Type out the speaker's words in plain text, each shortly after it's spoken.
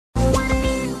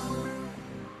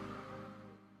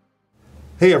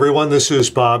Hey everyone, this is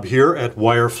Bob here at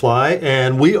Wirefly,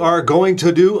 and we are going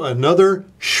to do another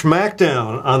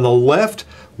Schmackdown. On the left,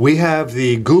 we have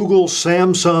the Google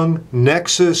Samsung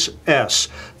Nexus S,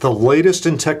 the latest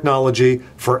in technology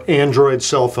for Android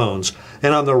cell phones.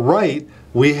 And on the right,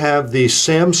 we have the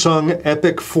Samsung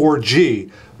Epic 4G,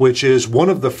 which is one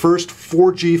of the first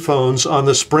 4G phones on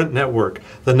the Sprint network.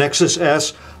 The Nexus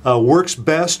S works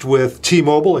best with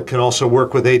T-Mobile. It can also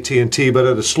work with AT&T, but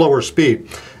at a slower speed.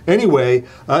 Anyway,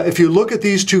 if you look at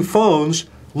these two phones,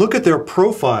 look at their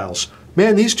profiles.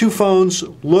 Man, these two phones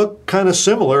look kind of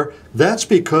similar. That's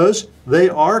because they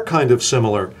are kind of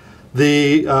similar.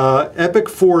 The Epic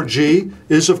 4G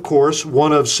is, of course,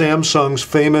 one of Samsung's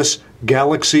famous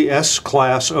Galaxy S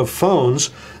class of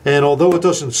phones, and although it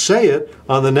doesn't say it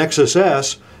on the Nexus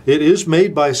S, it is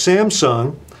made by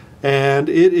Samsung, and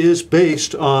it is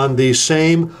based on the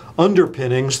same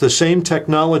underpinnings, the same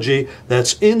technology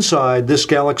that's inside this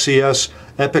Galaxy S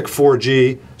Epic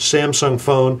 4G Samsung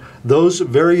phone. Those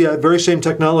very same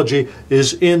technology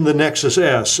is in the Nexus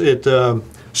S. It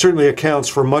certainly accounts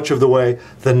for much of the way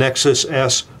the Nexus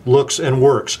S looks and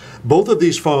works. Both of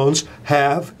these phones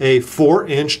have a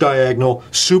 4-inch diagonal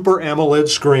Super AMOLED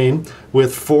screen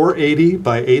with 480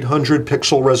 by 800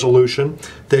 pixel resolution.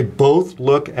 They both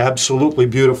look absolutely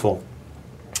beautiful.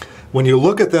 When you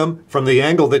look at them from the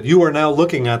angle that you are now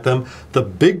looking at them, the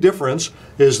big difference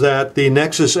is that the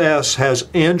Nexus S has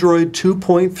Android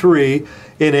 2.3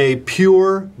 in a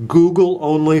pure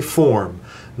Google-only form.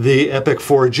 The Epic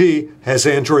 4G has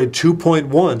Android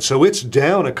 2.1, so it's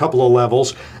down a couple of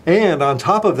levels, and on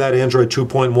top of that Android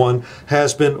 2.1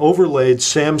 has been overlaid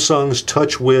Samsung's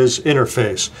TouchWiz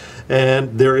interface.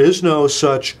 And there is no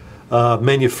such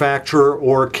manufacturer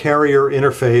or carrier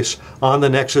interface on the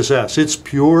Nexus S. It's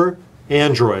pure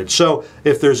Android. So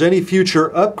if there's any future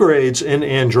upgrades in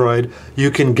Android,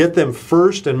 you can get them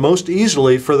first and most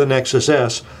easily for the Nexus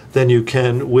S than you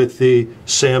can with the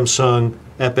Samsung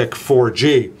Epic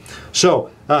 4G.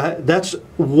 So that's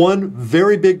one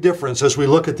very big difference as we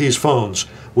look at these phones.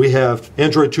 We have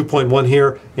Android 2.1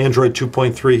 here, Android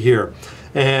 2.3 here.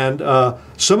 And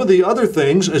some of the other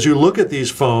things, as you look at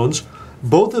these phones,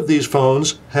 both of these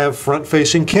phones have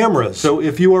front-facing cameras. So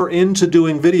if you are into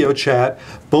doing video chat,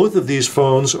 both of these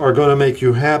phones are going to make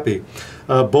you happy.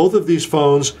 Both of these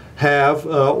phones have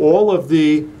all of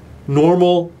the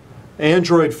normal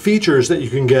Android features that you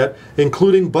can get,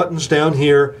 including buttons down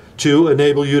here to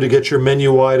enable you to get your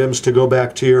menu items, to go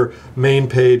back to your main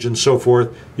page and so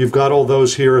forth. You've got all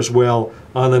those here as well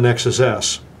on the Nexus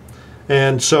S.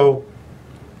 And so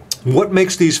what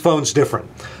makes these phones different?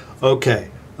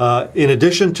 Okay. In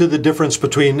addition to the difference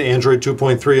between Android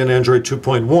 2.3 and Android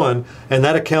 2.1, and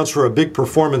that accounts for a big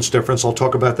performance difference, I'll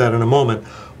talk about that in a moment.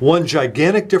 One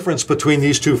gigantic difference between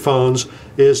these two phones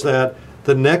is that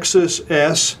the Nexus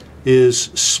S is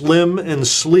slim and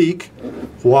sleek,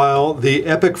 while the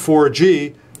Epic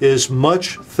 4G is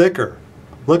much thicker.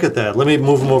 Look at that. Let me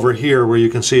move them over here where you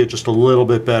can see it just a little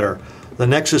bit better. The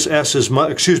Nexus S is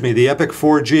the Epic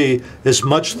 4G is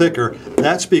much thicker.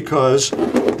 That's because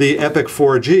the Epic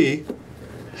 4G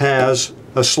has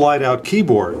a slide-out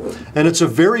keyboard, and it's a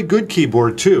very good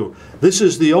keyboard too. This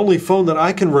is the only phone that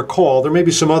I can recall, there may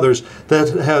be some others, that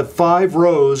have 5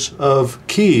 rows of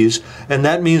keys, and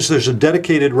that means there's a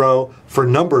dedicated row for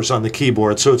numbers on the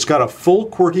keyboard. So it's got a full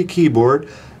QWERTY keyboard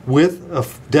with a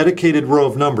dedicated row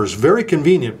of numbers. Very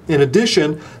convenient. In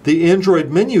addition, the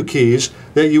Android menu keys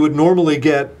that you would normally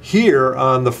get here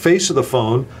on the face of the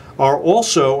phone are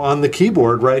also on the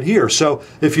keyboard right here. So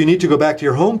if you need to go back to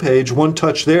your home page, one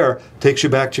touch there takes you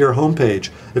back to your home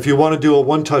page. If you want to do a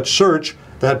one-touch search,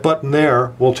 that button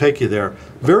there will take you there.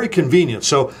 Very convenient.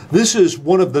 So this is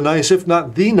one of the nice, if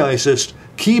not the nicest,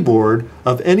 keyboard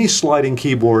of any sliding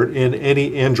keyboard in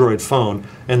any Android phone,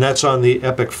 and that's on the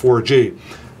Epic 4G.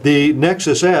 The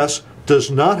Nexus S does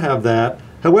not have that.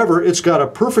 However, it's got a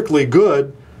perfectly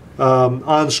good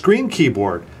on-screen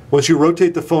keyboard. Once you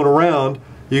rotate the phone around,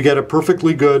 you get a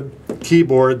perfectly good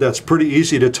keyboard that's pretty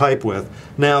easy to type with.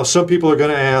 Now, some people are going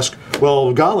to ask,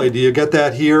 well, golly, do you get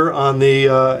that here on the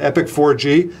Epic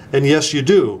 4G? And yes, you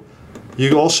do.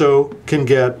 You also can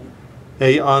get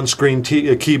a on-screen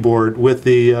keyboard with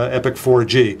the Epic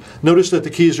 4G. Notice that the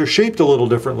keys are shaped a little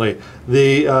differently.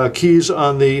 The keys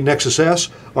on the Nexus S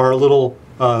are a little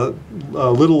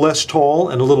less tall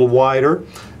and a little wider,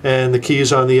 and the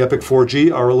keys on the Epic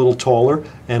 4G are a little taller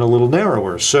and a little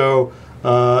narrower. So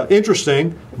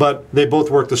interesting, but they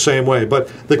both work the same way. But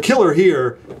the killer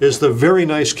here is the very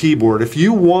nice keyboard. If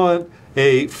you want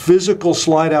a physical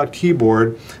slide-out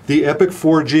keyboard, the Epic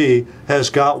 4G has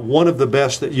got one of the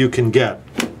best that you can get.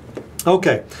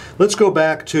 Okay, let's go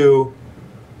back to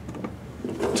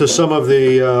to some of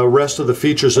the rest of the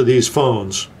features of these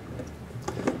phones.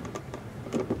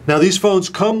 Now these phones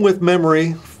come with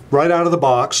memory right out of the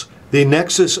box. The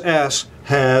Nexus S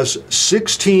has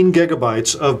 16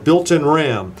 gigabytes of built-in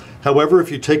RAM. However, if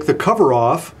you take the cover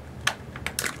off,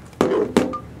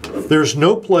 there's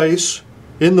no place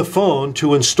in the phone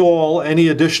to install any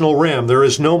additional RAM. There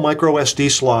is no micro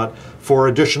SD slot for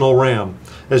additional RAM.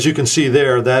 As you can see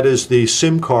there, that is the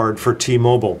SIM card for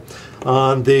T-Mobile.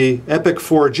 On the Epic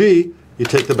 4G, you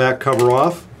take the back cover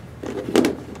off,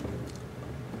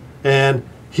 and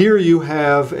here you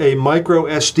have a micro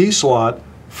SD slot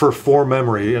for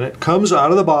memory, and it comes out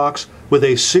of the box with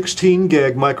a 16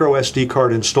 gig micro SD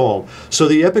card installed. So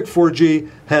the Epic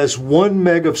 4G has 1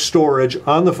 meg of storage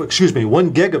on the, 1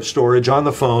 gig of storage on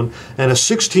the phone, and a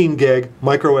 16 gig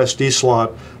micro SD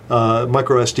slot,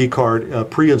 micro SD card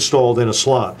pre-installed in a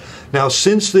slot. Now,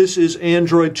 since this is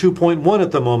Android 2.1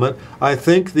 at the moment, I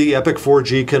think the Epic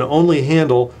 4G can only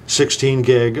handle 16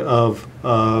 gig of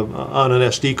on an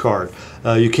SD card.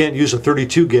 You can't use a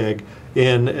 32 gig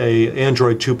in a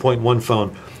Android 2.1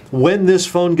 phone. When this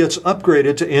phone gets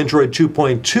upgraded to Android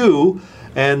 2.2,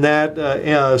 and that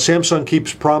Samsung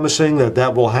keeps promising that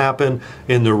that will happen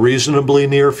in the reasonably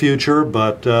near future,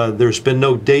 but there's been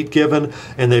no date given,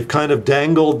 and they've kind of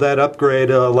dangled that upgrade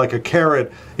like a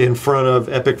carrot in front of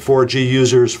Epic 4G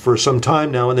users for some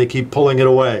time now, and they keep pulling it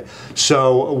away.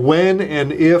 So when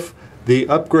and if the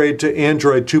upgrade to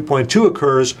Android 2.2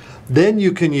 occurs, then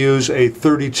you can use a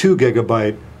 32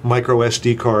 gigabyte micro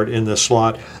SD card in this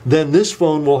slot. Then this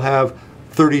phone will have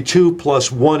 32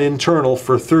 plus 1 internal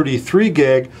for 33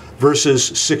 gig versus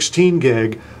 16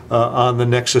 gig on the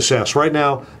Nexus S. Right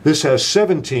now, this has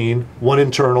 17, 1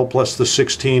 internal plus the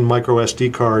 16 micro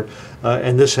SD card,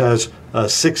 and this has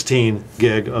 16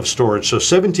 gig of storage. So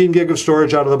 17 gig of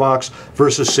storage out of the box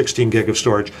versus 16 gig of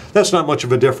storage. That's not much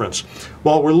of a difference.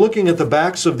 While we're looking at the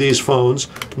backs of these phones,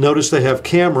 notice they have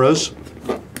cameras.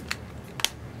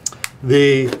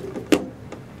 The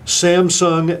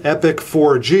Samsung Epic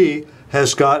 4G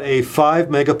has got a 5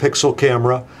 megapixel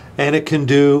camera, and it can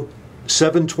do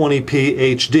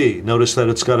 720p HD. Notice that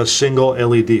it's got a single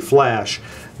LED flash.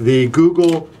 The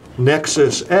Google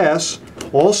Nexus S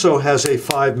also has a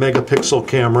 5 megapixel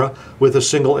camera with a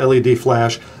single LED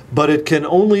flash, but it can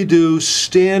only do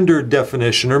standard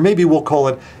definition, or maybe we'll call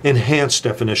it enhanced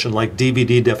definition, like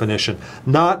DVD definition,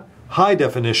 not high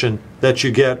definition that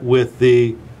you get with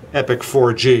the Epic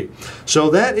 4G. So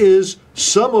that is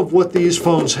some of what these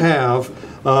phones have.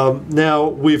 Now,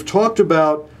 we've talked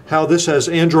about how this has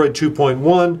Android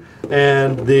 2.1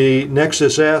 and the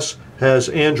Nexus S has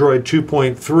Android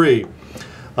 2.3.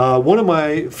 One of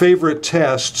my favorite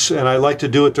tests, and I like to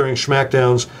do it during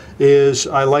Schmackdowns, is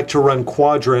I like to run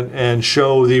Quadrant and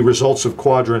show the results of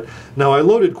Quadrant. Now, I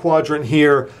loaded Quadrant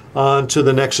here onto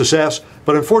the Nexus S,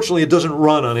 but unfortunately it doesn't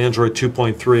run on Android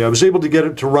 2.3. I was able to get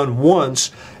it to run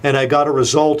once, and I got a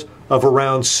result of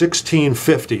around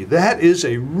 1650. That is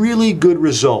a really good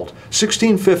result.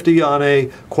 1650 on a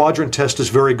Quadrant test is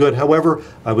very good. However,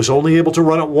 I was only able to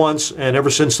run it once, and ever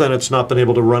since then it's not been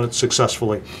able to run it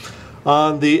successfully.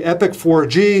 On the Epic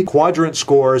 4G, Quadrant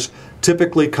scores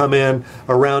typically come in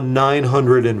around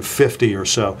 950 or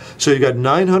so. So you got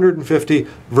 950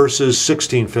 versus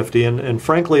 1650, and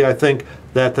frankly I think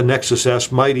that the Nexus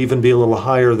S might even be a little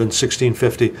higher than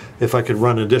 1650 if I could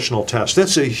run additional tests.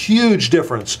 That's a huge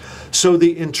difference. So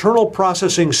the internal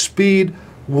processing speed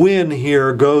win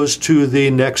here goes to the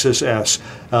Nexus S.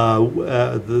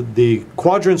 The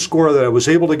Quadrant score that I was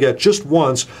able to get just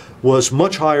once was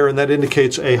much higher, and that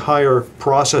indicates a higher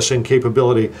processing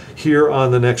capability here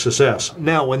on the Nexus S.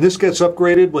 Now, when this gets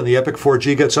upgraded, when the Epic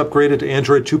 4G gets upgraded to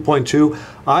Android 2.2,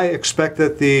 I expect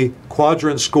that the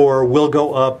Quadrant score will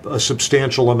go up a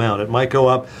substantial amount. It might go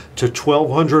up to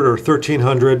 1200 or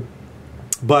 1300,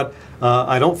 but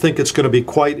I don't think it's going to be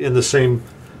quite in the same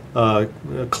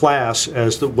class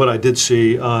as what I did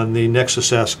see on the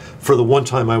Nexus S for the one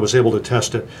time I was able to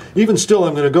test it. Even still,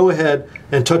 I'm going to go ahead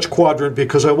and touch Quadrant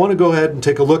because I want to go ahead and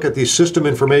take a look at the system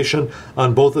information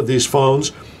on both of these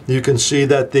phones. You can see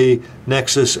that the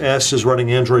Nexus S is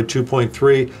running Android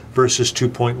 2.3 versus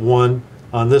 2.1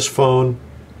 on this phone.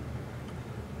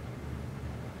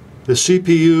 The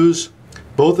CPUs,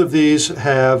 both of these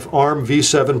have ARM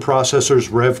v7 processors,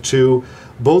 Rev 2.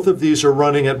 Both of these are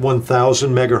running at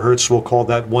 1000 megahertz. We'll call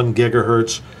that 1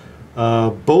 gigahertz.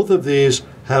 Both of these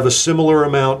have a similar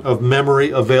amount of memory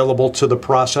available to the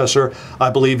processor. I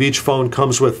believe each phone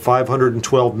comes with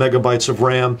 512 megabytes of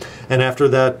RAM, and after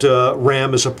that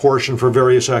RAM is apportioned for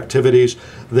various activities.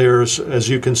 There's, as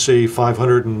you can see,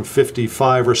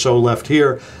 555 or so left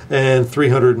here, and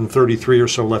 333 or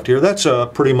so left here. That's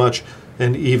pretty much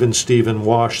an even-steven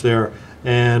wash there.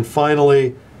 And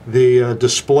finally, the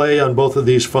display on both of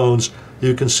these phones,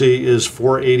 you can see, is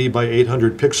 480 by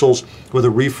 800 pixels with a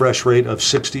refresh rate of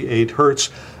 68 hertz.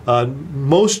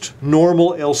 Most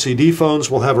normal LCD phones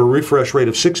will have a refresh rate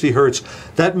of 60 hertz.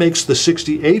 That makes the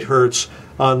 68 hertz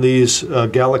on these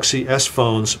Galaxy S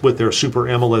phones with their Super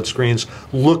AMOLED screens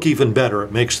look even better.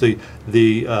 It makes the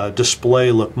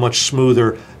display look much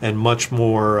smoother and much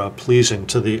more pleasing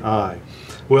to the eye.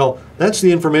 Well, that's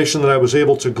the information that I was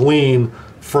able to glean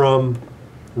from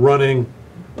running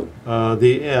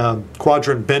the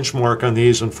quadrant benchmark on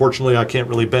these. Unfortunately, I can't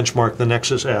really benchmark the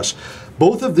Nexus S.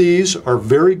 Both of these are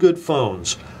very good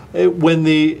phones. When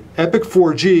the Epic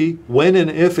 4G, when and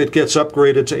if it gets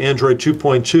upgraded to Android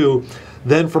 2.2,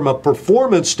 then from a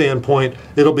performance standpoint,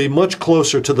 it'll be much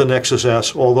closer to the Nexus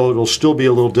S, although it'll still be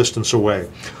a little distance away.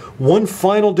 One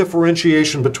final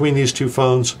differentiation between these two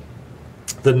phones: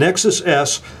 the Nexus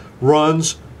S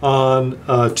runs on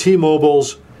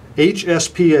T-Mobile's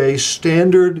HSPA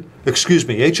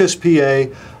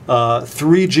HSPA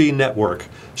 3G network.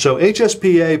 So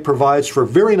HSPA provides for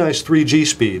very nice 3G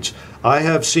speeds. I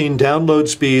have seen download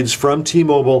speeds from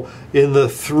T-Mobile in the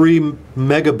 3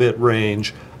 megabit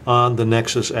range on the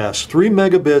Nexus S. 3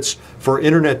 megabits for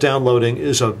internet downloading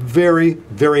is a very,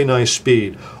 very nice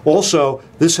speed. Also,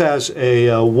 this has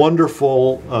a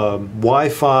wonderful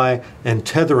Wi-Fi and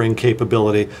tethering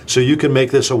capability, so you can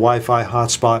make this a Wi-Fi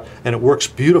hotspot, and it works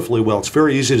beautifully well. It's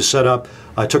very easy to set up.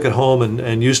 I took it home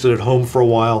and used it at home for a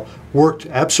while. Worked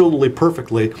absolutely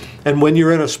perfectly. And when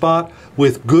you're in a spot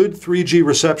with good 3G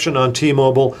reception on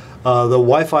T-Mobile, the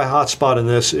Wi-Fi hotspot in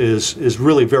this is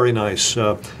really very nice.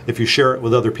 If you share it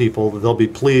with other people, they'll be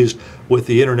pleased with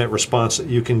the internet response that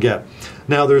you can get.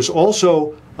 Now, there's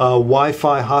also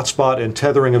Wi-Fi hotspot and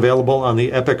tethering available on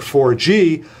the Epic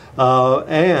 4G.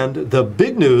 And the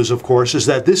big news, of course, is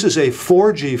that this is a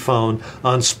 4G phone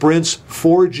on Sprint's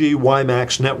 4G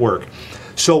WiMAX network.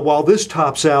 So while this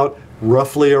tops out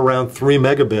roughly around 3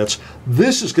 megabits,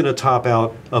 this is going to top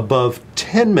out above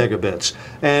 10 megabits.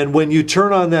 And when you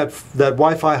turn on that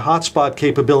Wi-Fi hotspot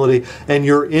capability and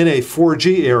you're in a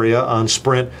 4G area on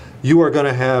Sprint, you are going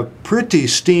to have pretty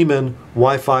steaming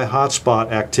Wi-Fi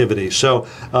hotspot activity. So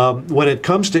when it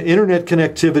comes to internet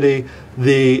connectivity,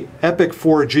 the Epic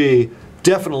 4G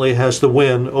definitely has the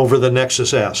win over the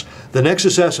Nexus S. The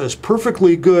Nexus S has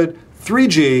perfectly good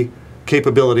 3G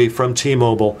capability from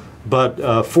T-Mobile, but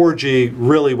 4G,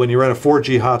 really, when you're in a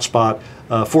 4G hotspot,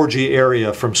 4G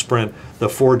area from Sprint, the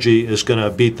 4G is going to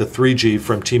beat the 3G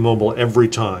from T-Mobile every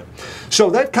time. So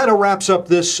that kind of wraps up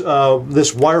this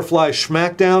Wirefly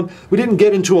Schmackdown. We didn't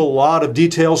get into a lot of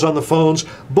details on the phones.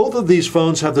 Both of these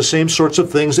phones have the same sorts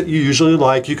of things that you usually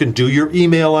like. You can do your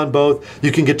email on both.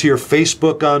 You can get to your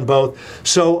Facebook on both.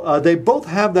 So they both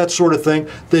have that sort of thing.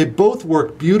 They both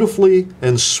work beautifully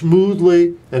and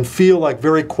smoothly and feel like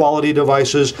very quality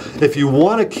devices. If you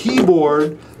want a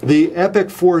keyboard, the Epic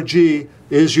 4G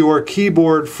is your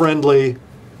keyboard-friendly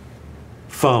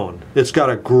phone. It's got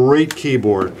a great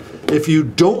keyboard. If you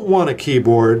don't want a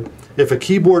keyboard, if a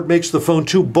keyboard makes the phone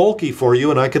too bulky for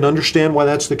you, and I can understand why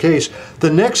that's the case, the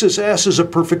Nexus S is a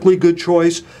perfectly good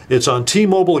choice. It's on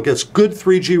T-Mobile. It gets good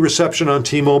 3G reception on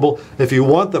T-Mobile. If you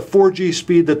want the 4G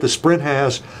speed that the Sprint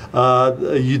has,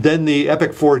 then the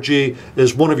Epic 4G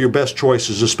is one of your best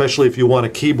choices, especially if you want a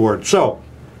keyboard. So,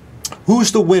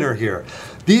 who's the winner here?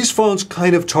 These phones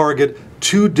kind of target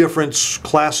two different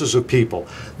classes of people.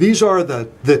 These are the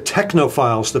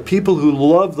technophiles, the people who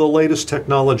love the latest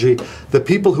technology, the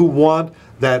people who want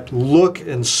that look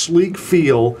and sleek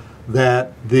feel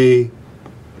that the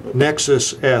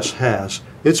Nexus S has.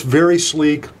 It's very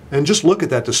sleek, and just look at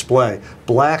that display.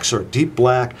 Blacks are deep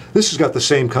black. This has got the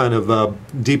same kind of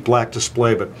deep black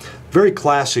display, but very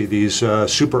classy, these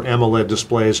Super AMOLED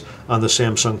displays on the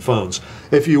Samsung phones.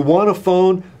 If you want a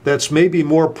phone that's maybe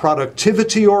more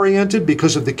productivity oriented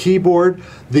because of the keyboard,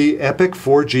 the Epic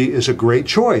 4G is a great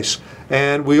choice.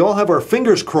 And we all have our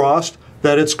fingers crossed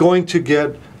that it's going to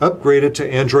get upgraded to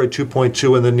Android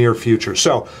 2.2 in the near future.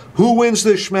 So, who wins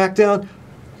this Schmackdown?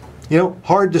 You know,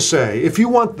 hard to say. If you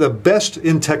want the best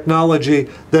in technology,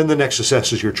 then the Nexus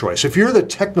S is your choice. If you're the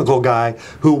technical guy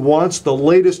who wants the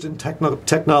latest in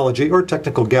technology, or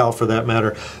technical gal for that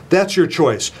matter, that's your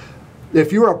choice.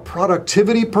 If you're a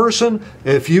productivity person,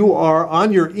 if you are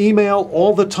on your email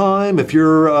all the time, if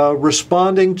you're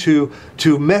responding to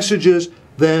messages,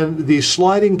 then the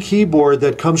sliding keyboard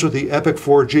that comes with the Epic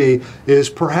 4G is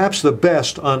perhaps the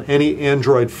best on any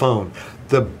Android phone.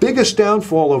 The biggest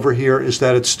downfall over here is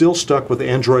that it's still stuck with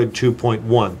Android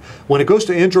 2.1. When it goes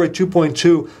to Android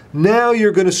 2.2, now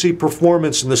you're going to see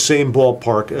performance in the same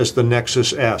ballpark as the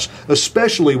Nexus S,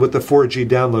 especially with the 4G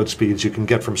download speeds you can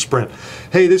get from Sprint.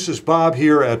 Hey, this is Bob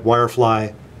here at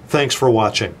Wirefly. Thanks for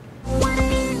watching.